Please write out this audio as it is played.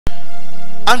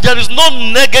And there is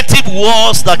no negative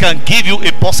words that can give you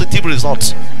a positive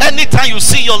result. Anytime you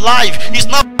see your life is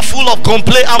not full of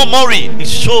complaint and murmuring, it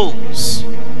shows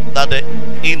that the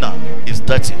inner is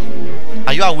dirty.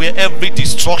 Are you aware every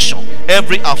destruction,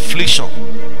 every affliction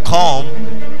come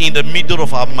in the middle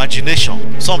of our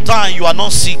imagination? Sometimes you are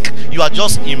not sick, you are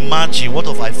just imagining, what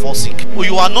if I fall sick? Or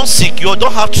you are not sick, you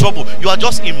don't have trouble, you are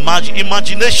just imagining.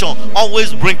 Imagination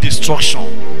always brings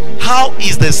destruction. How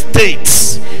is the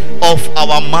state of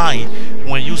our mind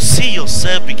when you see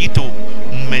yourself begin to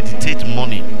meditate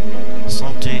money?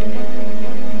 Something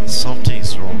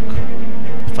is wrong.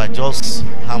 If I just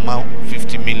hammer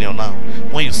 50 million now,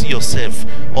 when you see yourself,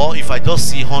 or if I just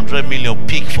see 100 million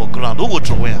peak for ground, who would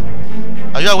throw where?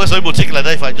 Are you aware some people take it like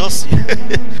that? If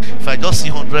I just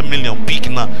see 100 million peak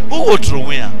now, who would throw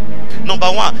where? Number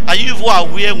one, are you even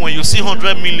aware when you see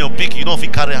 100 million peak, you don't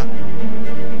feel carrier?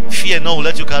 Fear no will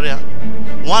let you carry.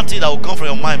 One thing that will come from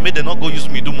your mind, may they not go use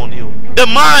me do money. The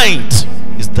mind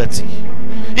is dirty.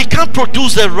 It can't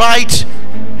produce the right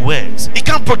words. It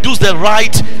can't produce the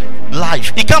right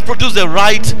life. It can't produce the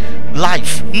right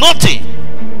life. Nothing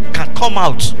can come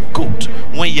out good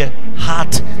when your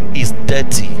heart is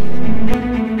dirty.